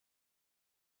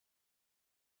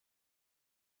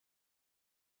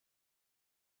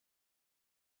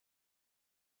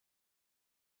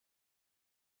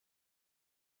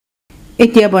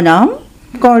এতিয়া বনাম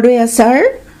কৰ্দৈ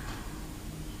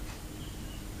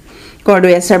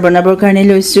আচাৰ বনাবৰ কাৰণে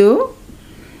লৈছো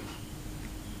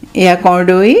এয়া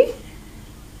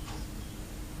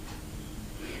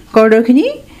কৰ্দৈখিনি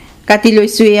কাটি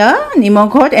লৈছো এয়া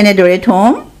নিমখত এনেদৰে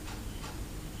থম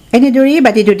এনেদৰে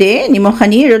বাটিটোতে নিমখ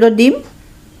সানি ৰ'দত দিম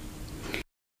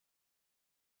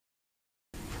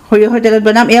সৰিয়হৰ তেলত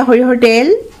বনাম এয়া সৰিয়হৰ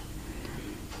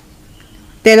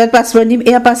তেলত পাঁচফোৰণ দিম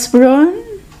এয়া পাঁচফোৰণ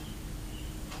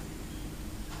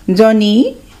জনি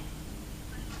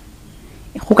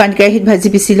শুকান কেৰাহীত ভাজি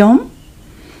পিছি ল'ম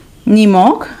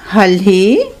নিমখ হালধি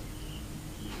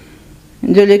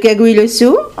জলকীয়া গুড়ি লৈছো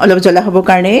অলপ জ্বলা হ'বৰ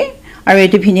কাৰণে আৰু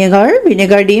এটো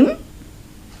ভিনেগাৰ দিম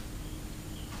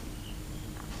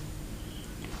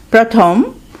প্ৰথম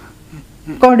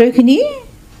কৰ্দৈখিনি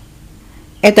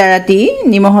এটা ৰাতি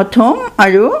নিমখত থম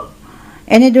আৰু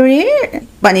এনেদৰে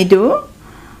পানীটো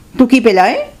টুকি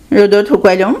পেলাই ৰ'দত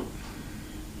শুকুৱাই ল'ম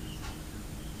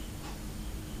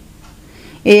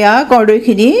এয়া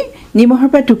কৰ্দৈখিনি নিমখৰ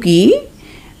পৰা টুকি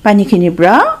পানীখিনিৰ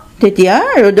পৰা তেতিয়া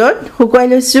ৰ'দত শুকুৱাই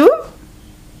লৈছো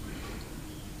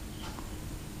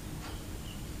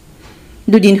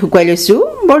দুদিন শুকুৱাই লৈছো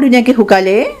বৰ ধুনীয়াকৈ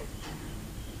শুকালে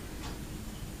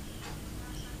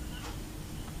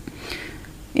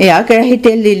এয়া কেৰাহীত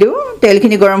তেল দিলো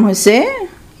তেলখিনি গৰম হৈছে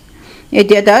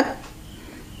এতিয়া তাত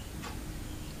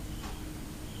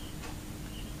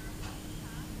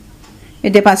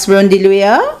এতিয়া পাঁচফোৰণ দিলো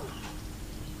এয়া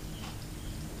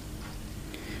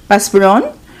পাঁচফোৰণ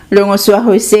ৰঙচুৱা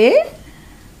হৈছে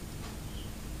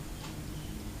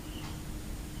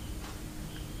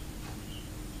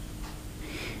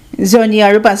জনি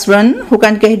আৰু পাঁচফোৰণ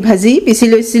শুকান কেৰাহীত ভাজি পিছি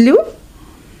লৈছিলো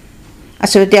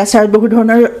আচলতে আচাৰত বহু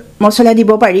ধৰণৰ মছলা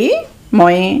দিব পাৰি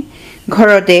মই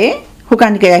ঘৰতে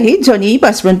শুকান কেৰাহীত জনি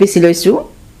পাঁচফোৰণ পিছি লৈছো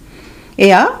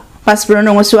এয়া পাঁচফোৰণ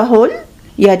ৰঙচুৱা হ'ল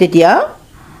ইয়াত এতিয়া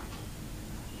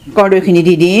কৰ্দৈখিনি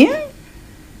দি দিম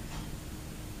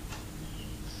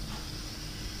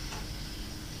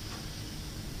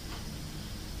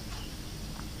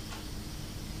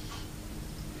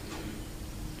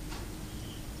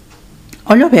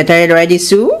অলপ হেতাৰে লৰাই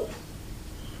দিছো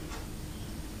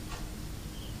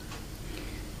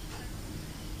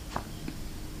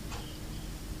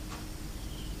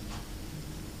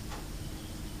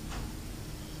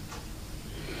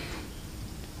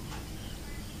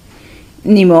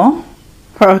নিমখ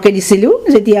সৰহকৈ দিছিলোঁ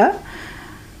যেতিয়া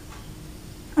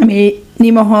আমি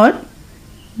নিমখত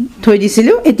থৈ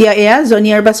দিছিলোঁ এতিয়া এয়া জনি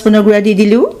আৰু পাঁচফোৰণৰ গুড়া দি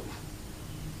দিলোঁ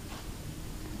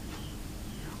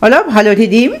অলপ হালধি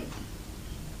দিম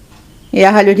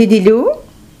এয়া হালধি দিলোঁ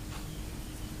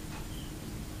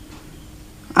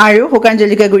আৰু শুকান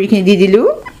জলকীয়া গুড়িখিনি দি দিলোঁ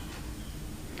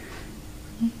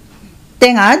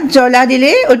টেঙাত জ্বলা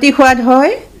দিলে অতি সোৱাদ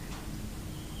হয়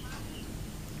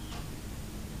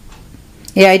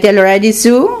এয়া এতিয়া লৰাই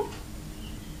দিছোঁ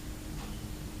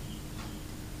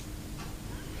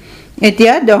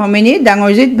এতিয়া 10 মিনিট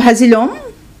ডাঙৰ জুইত ভাজি ল'ম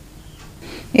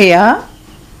এয়া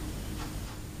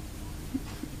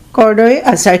কৰ্দৈ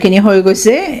আচাৰখিনি হৈ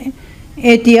গৈছে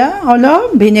এতিয়া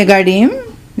অলপ ভিনেগাৰ দিম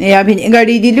এয়া ভিনেগাৰ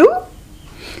দি দিলোঁ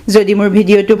যদি মোৰ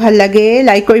ভিডিঅ'টো ভাল লাগে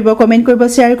লাইক কৰিব কমেণ্ট কৰিব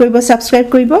শ্বেয়াৰ কৰিব সাবস্ক্ৰাইব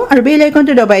কৰিব আৰু বেল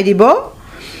আইকনটো দবাই দিব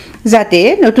যাতে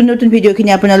নতুন নতুন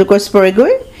ভিডিঅ'খিনি আপোনালোকৰ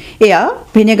স্পৰেগৈ এয়া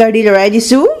ভিনেগাৰ দি লৰাই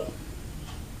দিছোঁ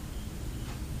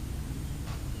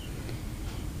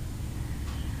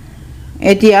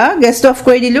এতিয়া গেছটো অফ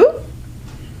কৰি দিলোঁ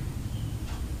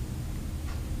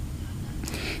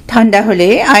ঠাণ্ডা হ'লে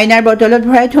আইনাৰ বটলত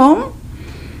ভৰাই থম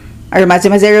আৰু মাজে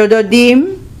মাজে ৰ'দত দিম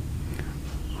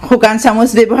শুকান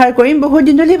চামুচ ব্যৱহাৰ কৰিম বহুত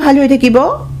দিনলৈ ভাল হৈ থাকিব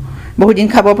বহুত দিন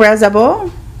খাব পৰা যাব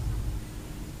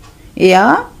এয়া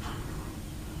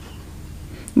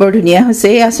বৰ ধুনীয়া হৈছে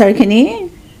এই আচাৰখিনি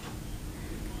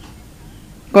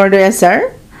কৰ্দৈ আচাৰ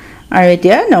আৰু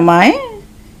এতিয়া নমাই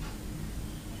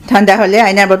ঠাণ্ডা হ'লে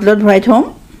আইনাৰ বটলত ভৰাই থম